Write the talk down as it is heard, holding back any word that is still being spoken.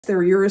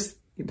They're yours.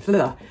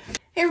 Hey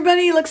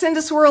everybody,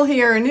 Luxinda Swirl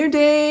here. A new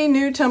day,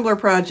 new tumbler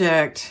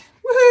project.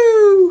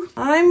 Woohoo!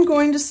 I'm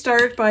going to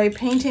start by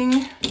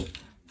painting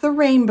the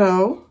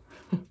rainbow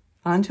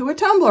onto a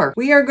tumbler.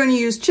 We are going to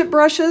use chip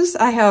brushes.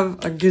 I have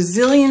a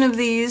gazillion of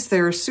these.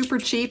 They're super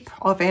cheap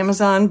off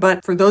Amazon,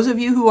 but for those of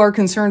you who are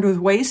concerned with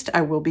waste, I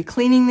will be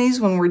cleaning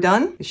these when we're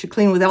done. You should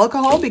clean with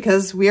alcohol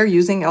because we are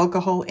using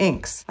alcohol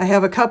inks. I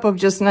have a cup of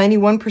just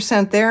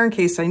 91% there in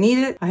case I need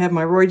it. I have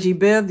my Roy G.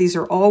 Biv. These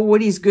are all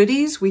Woody's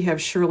goodies. We have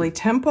Shirley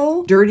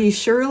Temple, Dirty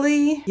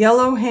Shirley,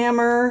 Yellow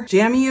Hammer,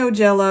 Jammy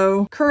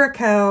Jello,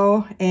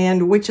 Curacao,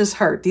 and Witch's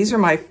Heart. These are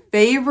my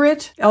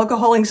favorite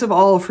alcohol inks of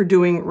all for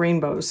doing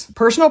rainbows.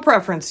 Personal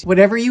preference,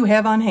 whatever you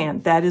have on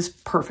hand, that is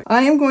perfect.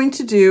 I am going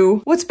to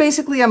do what's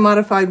basically a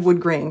modified wood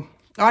grain.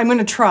 I'm going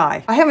to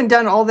try. I haven't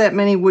done all that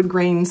many wood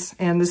grains,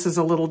 and this is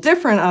a little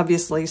different,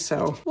 obviously,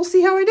 so we'll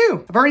see how I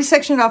do. I've already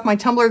sectioned off my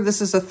tumbler.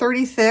 This is a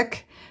 30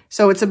 thick,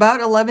 so it's about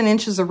 11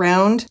 inches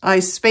around. I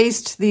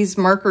spaced these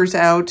markers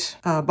out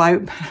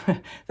by,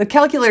 the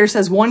calculator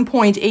says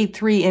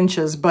 1.83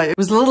 inches, but it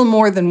was a little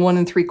more than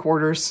 1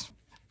 3/4.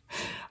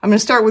 I'm going to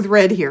start with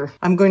red here.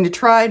 I'm going to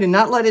try to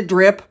not let it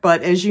drip,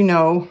 but as you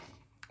know,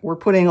 we're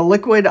putting a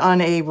liquid on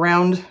a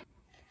round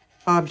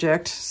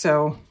object,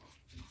 so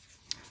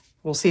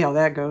we'll see how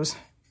that goes.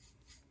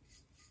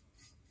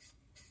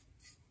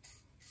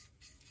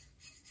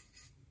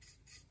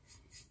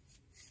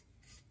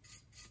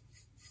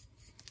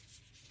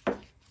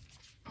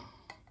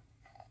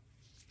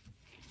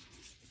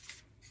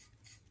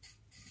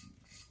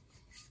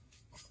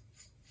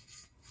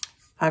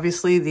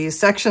 Obviously, these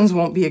sections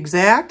won't be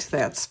exact.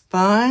 That's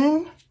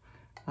fine.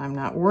 I'm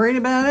not worried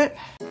about it.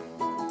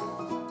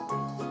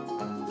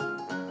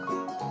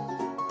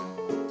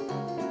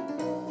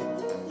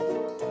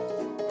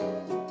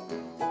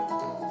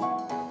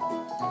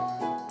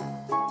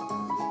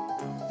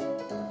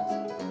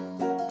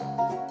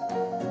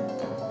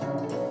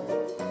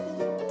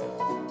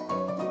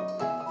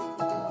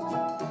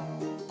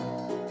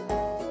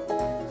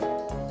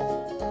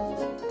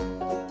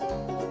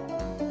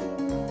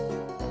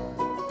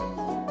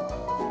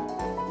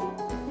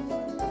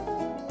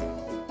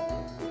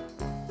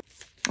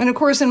 And of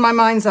course, in my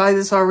mind's eye,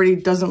 this already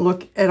doesn't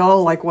look at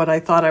all like what I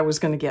thought I was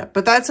going to get,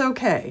 but that's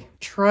okay.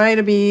 Try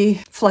to be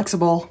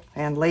flexible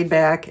and laid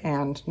back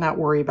and not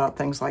worry about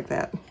things like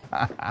that.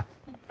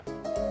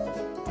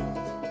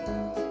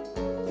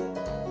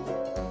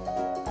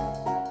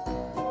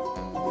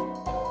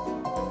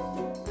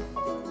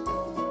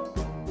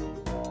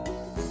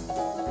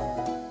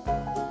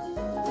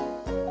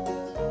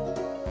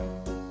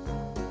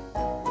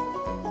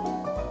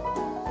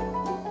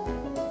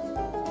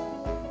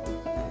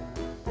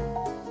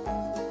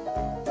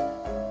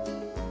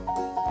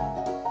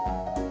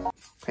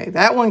 Okay,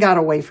 that one got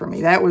away from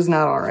me. That was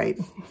not all right.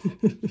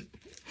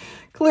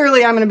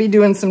 Clearly, I'm going to be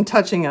doing some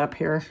touching up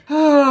here.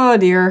 Oh,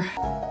 dear.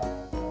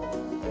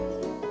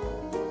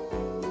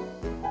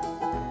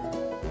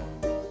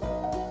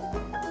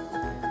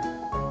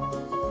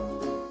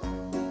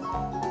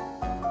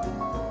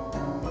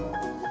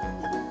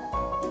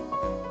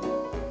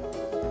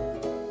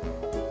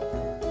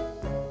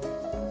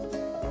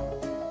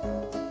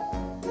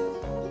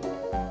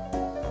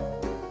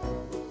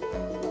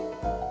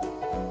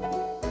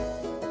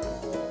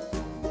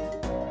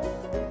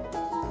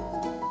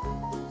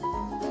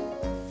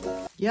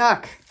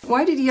 Yuck.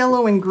 Why did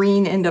yellow and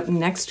green end up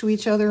next to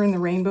each other in the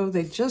rainbow?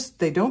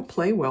 They don't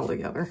play well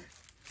together.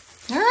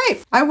 All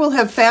right. I will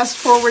have fast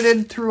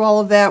forwarded through all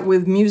of that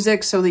with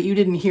music so that you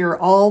didn't hear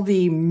all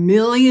the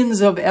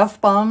millions of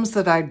F-bombs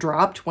that I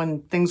dropped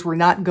when things were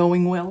not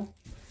going well.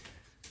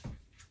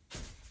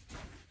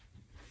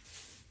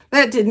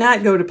 That did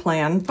not go to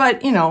plan,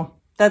 but you know,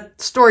 that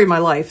story of my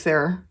life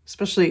there,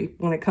 especially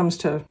when it comes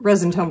to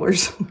resin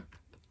tumblers. A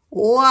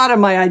lot of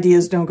my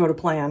ideas don't go to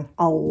plan.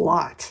 A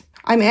lot.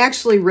 I'm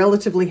actually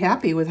relatively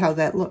happy with how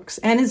that looks.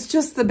 And it's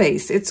just the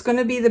base. It's going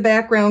to be the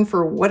background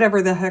for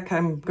whatever the heck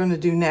I'm going to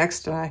do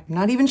next. I'm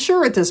not even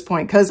sure at this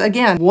point. Because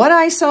again, what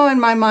I saw in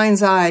my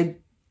mind's eye,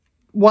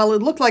 while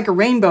it looked like a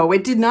rainbow,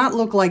 it did not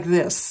look like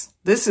this.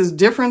 This is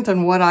different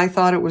than what I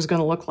thought it was going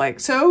to look like.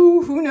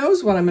 So who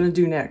knows what I'm going to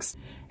do next.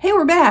 Hey,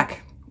 we're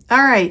back.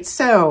 All right,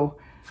 so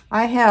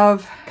I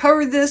have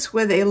covered this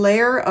with a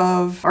layer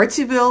of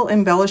Artsyville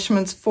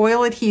Embellishments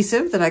foil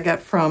adhesive that I got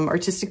from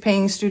Artistic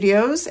Painting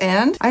Studios,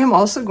 and I am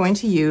also going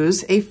to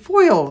use a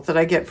foil that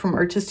I get from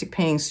Artistic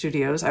Painting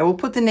Studios. I will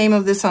put the name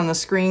of this on the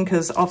screen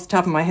because off the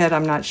top of my head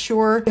I'm not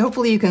sure.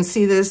 Hopefully you can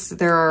see this.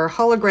 There are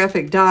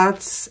holographic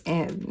dots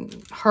and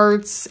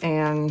hearts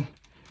and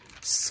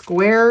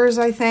squares,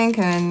 I think,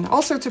 and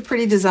all sorts of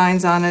pretty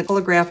designs on it,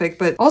 holographic,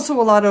 but also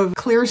a lot of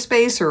clear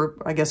space, or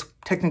I guess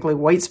technically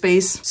white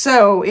space.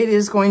 So it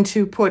is going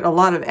to put a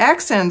lot of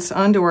accents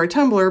onto our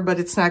tumbler,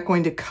 but it's not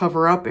going to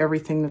cover up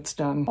everything that's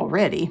done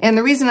already. And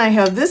the reason I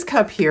have this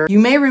cup here, you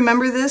may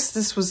remember this.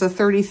 This was a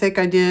 30 thick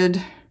I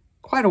did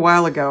quite a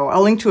while ago.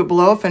 I'll link to it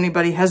below if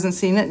anybody hasn't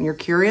seen it and you're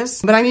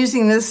curious. But I'm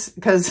using this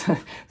because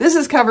this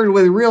is covered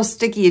with real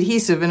sticky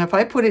adhesive, and if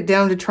I put it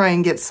down to try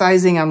and get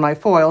sizing on my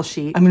foil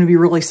sheet, I'm going to be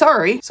really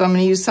sorry. So I'm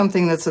going to use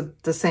something that's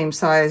the same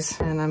size,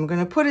 and I'm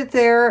going to put it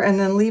there and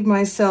then leave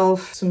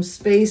myself some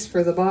space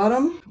for the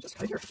bottom. Just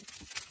right here.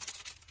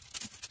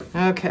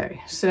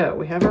 Okay, so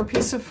we have our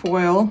piece of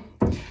foil.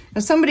 Now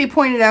somebody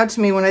pointed out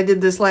to me when I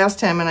did this last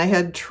time and I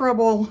had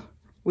trouble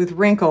with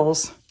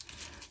wrinkles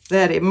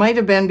that it might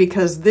have been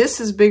because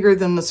this is bigger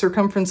than the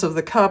circumference of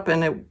the cup,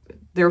 and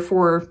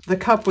therefore the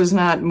cup was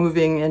not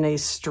moving in a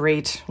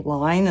straight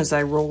line as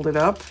I rolled it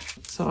up.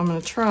 So I'm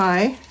going to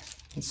try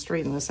and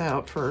straighten this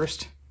out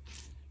first.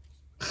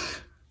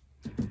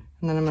 And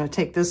then I'm going to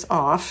take this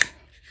off.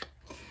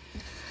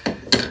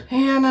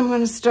 And I'm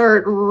going to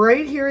start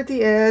right here at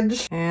the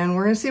edge, and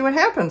we're going to see what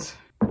happens.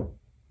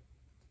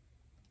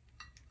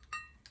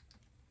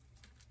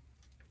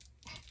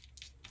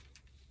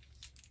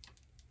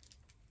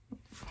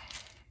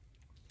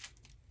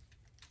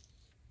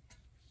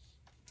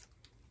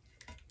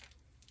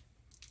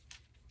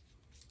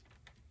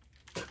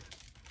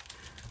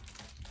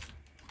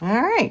 All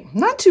right,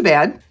 not too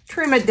bad.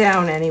 Trim it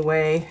down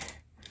anyway.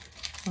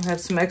 We'll have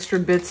some extra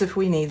bits if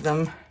we need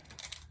them.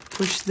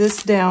 Push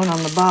this down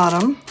on the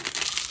bottom.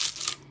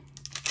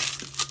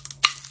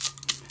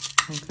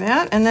 Like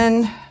that, and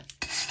then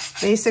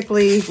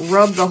basically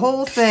rub the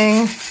whole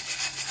thing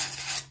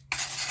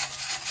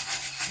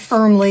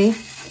firmly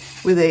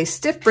with a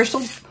stiff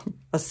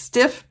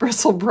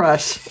bristle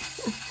brush.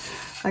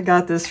 I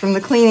got this from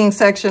the cleaning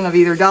section of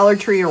either Dollar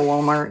Tree or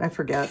Walmart, I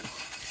forget.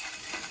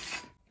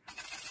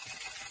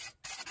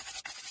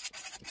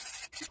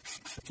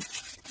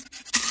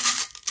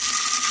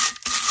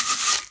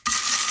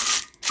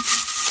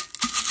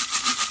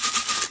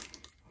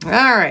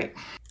 All right.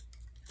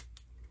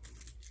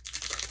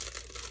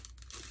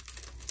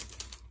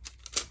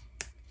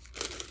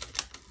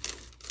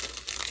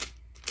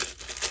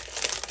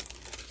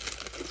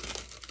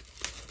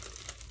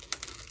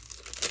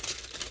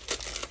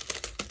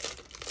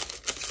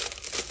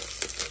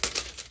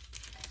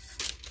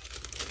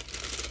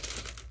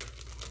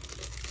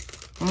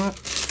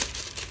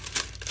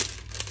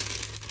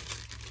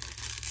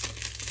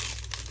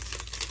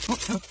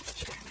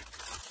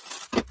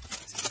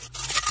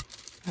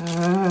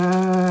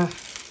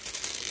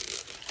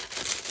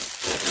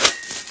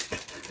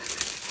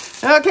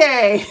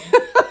 Okay.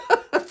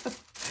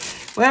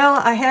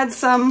 Well, I had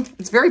some,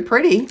 it's very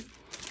pretty,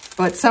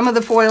 but some of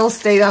the foil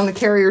stayed on the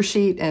carrier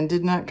sheet and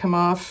did not come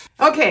off.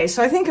 Okay,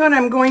 so I think what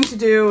I'm going to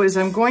do is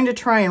I'm going to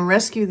try and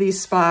rescue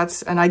these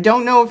spots, and I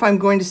don't know if I'm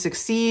going to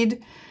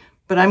succeed,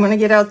 but I'm going to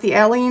get out the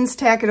Aleene's,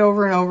 tack it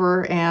over and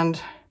over,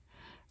 and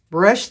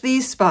brush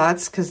these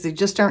spots because they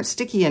just aren't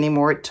sticky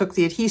anymore. It took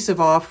the adhesive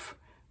off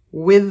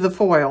with the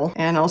foil,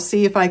 and I'll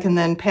see if I can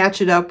then patch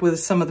it up with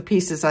some of the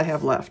pieces I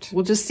have left.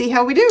 We'll just see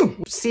how we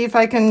do. See if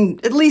I can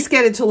at least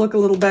get it to look a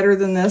little better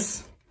than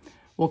this.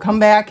 We'll come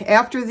back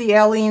after the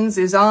Aleene's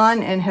is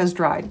on and has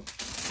dried.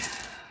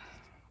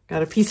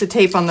 Got a piece of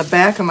tape on the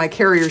back of my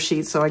carrier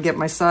sheet so I get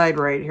my side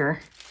right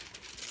here.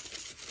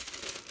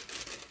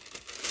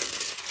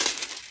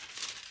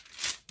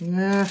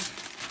 Nah.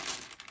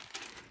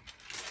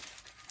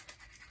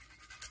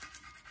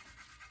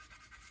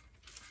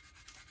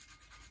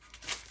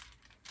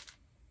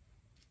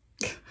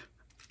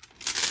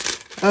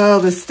 Oh,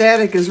 the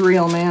static is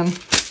real, man.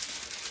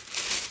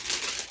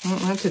 Oh,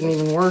 that didn't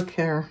even work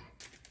here.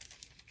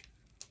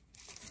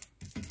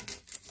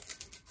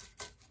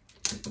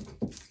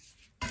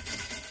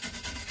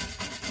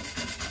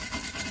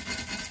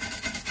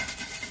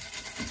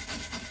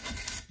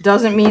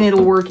 Doesn't mean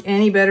it'll work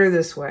any better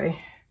this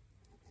way.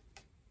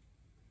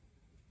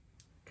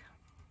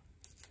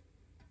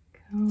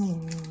 Come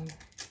on.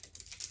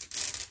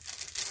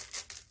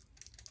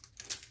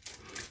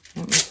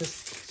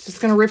 It's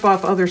just going to rip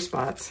off other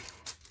spots.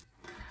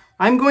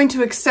 I'm going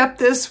to accept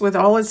this with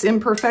all its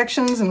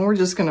imperfections, and we're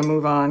just going to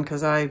move on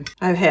because I've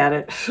had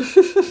it.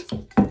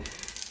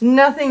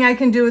 Nothing I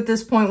can do at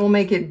this point will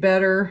make it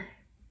better.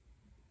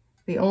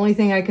 The only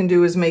thing I can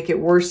do is make it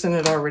worse than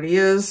it already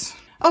is.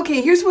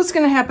 Okay, here's what's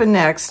going to happen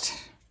next.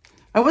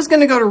 I was going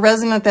to go to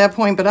resin at that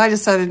point, but I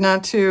decided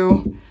not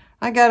to.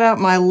 I got out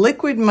my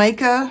liquid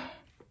mica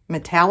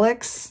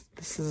metallics.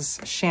 This is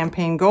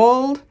champagne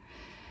gold,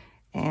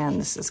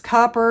 and this is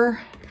copper.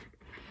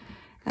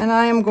 And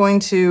I am going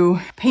to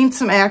paint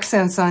some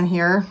accents on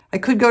here. I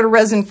could go to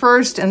resin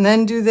first and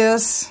then do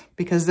this,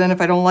 because then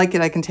if I don't like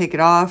it, I can take it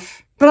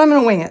off. But I'm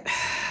going to wing it.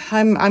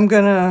 I'm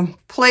going to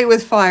play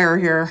with fire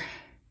here.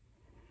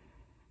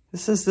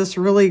 This is this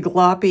really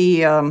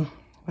gloppy,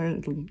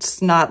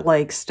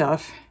 snot-like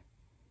stuff.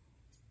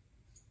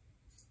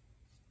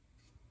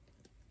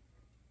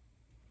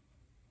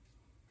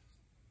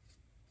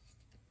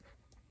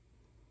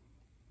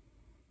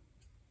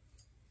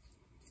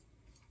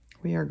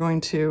 We are going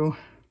to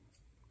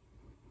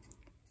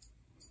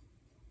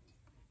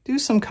do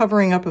some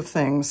covering up of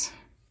things,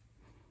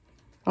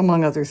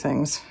 among other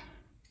things.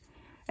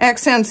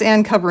 Accents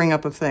and covering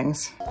up of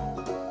things.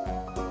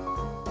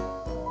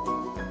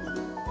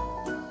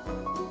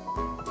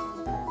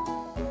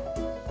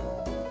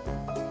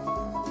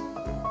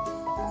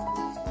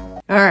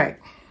 All right.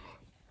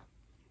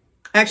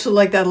 I actually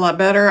like that a lot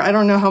better. I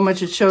don't know how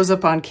much it shows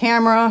up on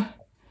camera.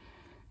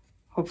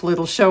 Hopefully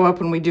it'll show up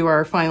when we do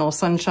our final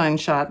sunshine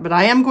shot, but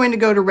I am going to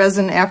go to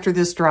resin after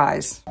this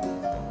dries.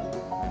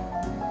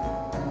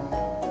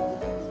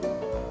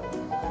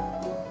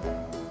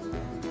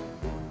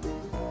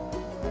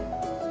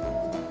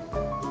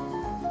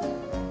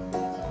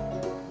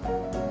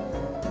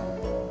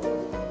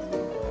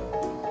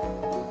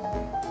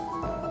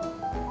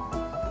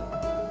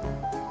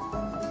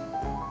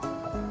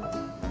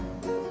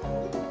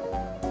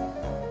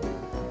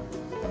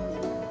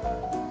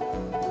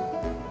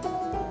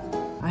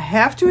 I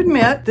have to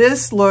admit,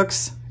 this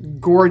looks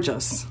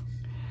gorgeous.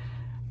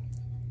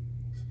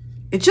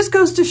 It just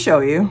goes to show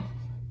you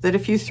that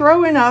if you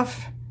throw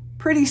enough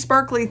pretty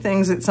sparkly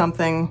things at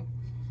something,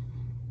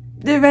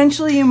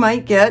 eventually you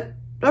might get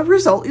a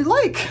result you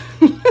like.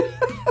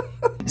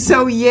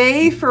 So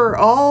yay for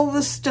all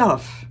the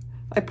stuff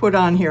I put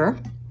on here.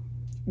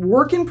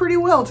 Working pretty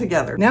well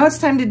together. Now it's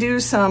time to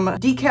do some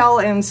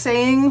decal and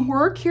saying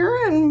work here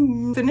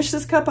and finish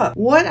this cup up.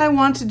 What I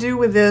want to do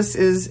with this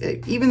is,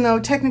 even though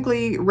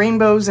technically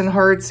rainbows and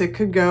hearts, it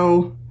could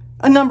go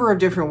a number of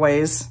different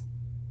ways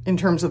in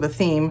terms of a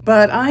theme,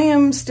 but I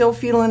am still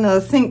feeling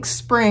a think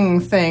spring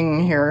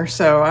thing here,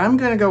 so I'm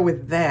gonna go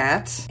with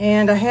that.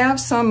 And I have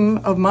some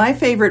of my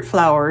favorite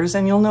flowers,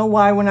 and you'll know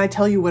why when I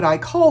tell you what I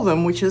call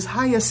them, which is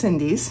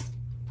hyacinths.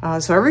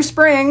 So every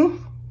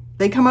spring,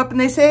 they come up and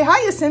they say,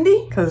 "Hiya,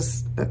 Cindy,"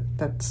 because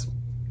that's,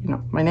 you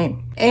know, my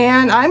name.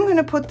 And I'm going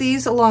to put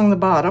these along the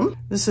bottom.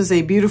 This is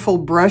a beautiful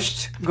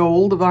brushed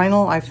gold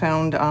vinyl I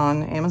found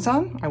on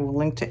Amazon. I will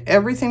link to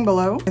everything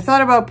below. I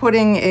thought about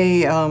putting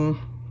an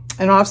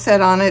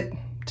offset on it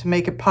to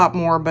make it pop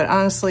more, but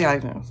honestly, I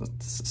know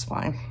this is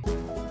fine.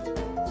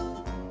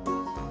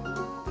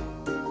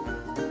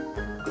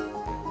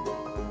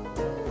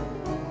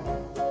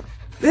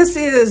 This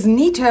is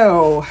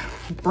Nito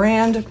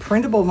brand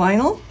printable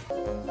vinyl.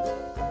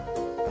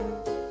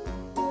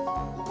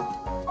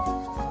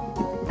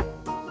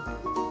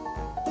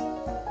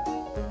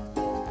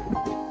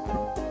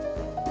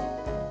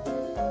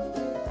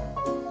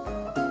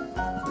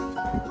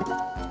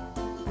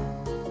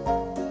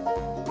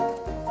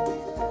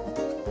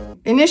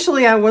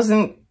 Initially, I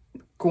wasn't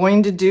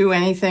going to do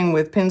anything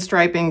with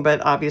pinstriping,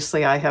 but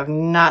obviously I have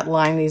not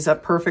lined these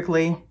up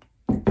perfectly.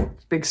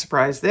 Big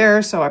surprise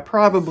there, so I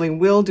probably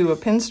will do a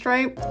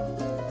pinstripe.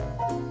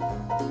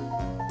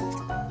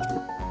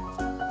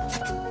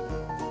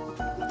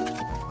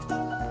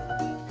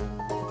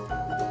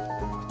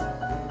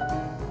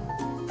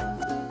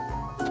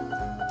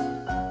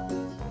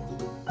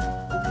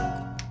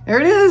 There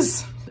it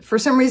is. For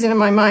some reason in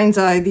my mind's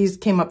eye, these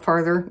came up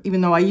farther,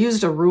 even though I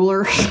used a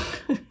ruler.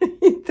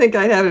 You'd think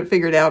I'd have it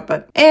figured out,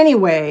 but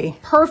anyway,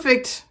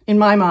 perfect in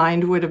my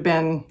mind would have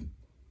been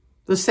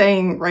the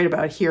saying right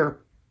about here.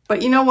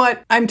 But you know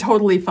what? I'm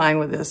totally fine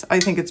with this. I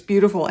think it's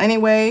beautiful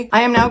anyway.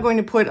 I am now going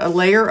to put a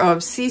layer of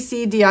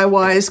CC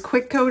DIY's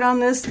Quick Coat on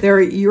this. They're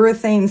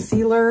urethane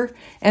sealer,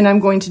 and I'm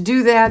going to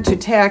do that to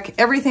tack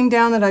everything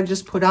down that I've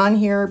just put on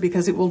here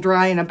because it will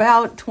dry in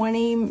about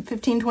 15,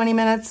 20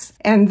 minutes.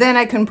 And then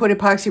I can put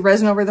epoxy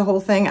resin over the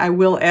whole thing. I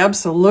will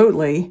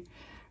absolutely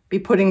be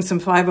putting some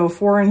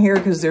 504 in here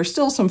because there's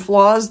still some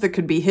flaws that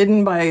could be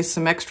hidden by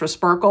some extra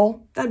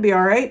sparkle. That'd be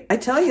all right. I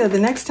tell you, the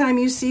next time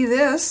you see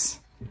this,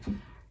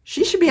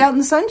 she should be out in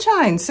the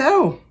sunshine,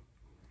 so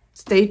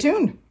stay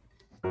tuned.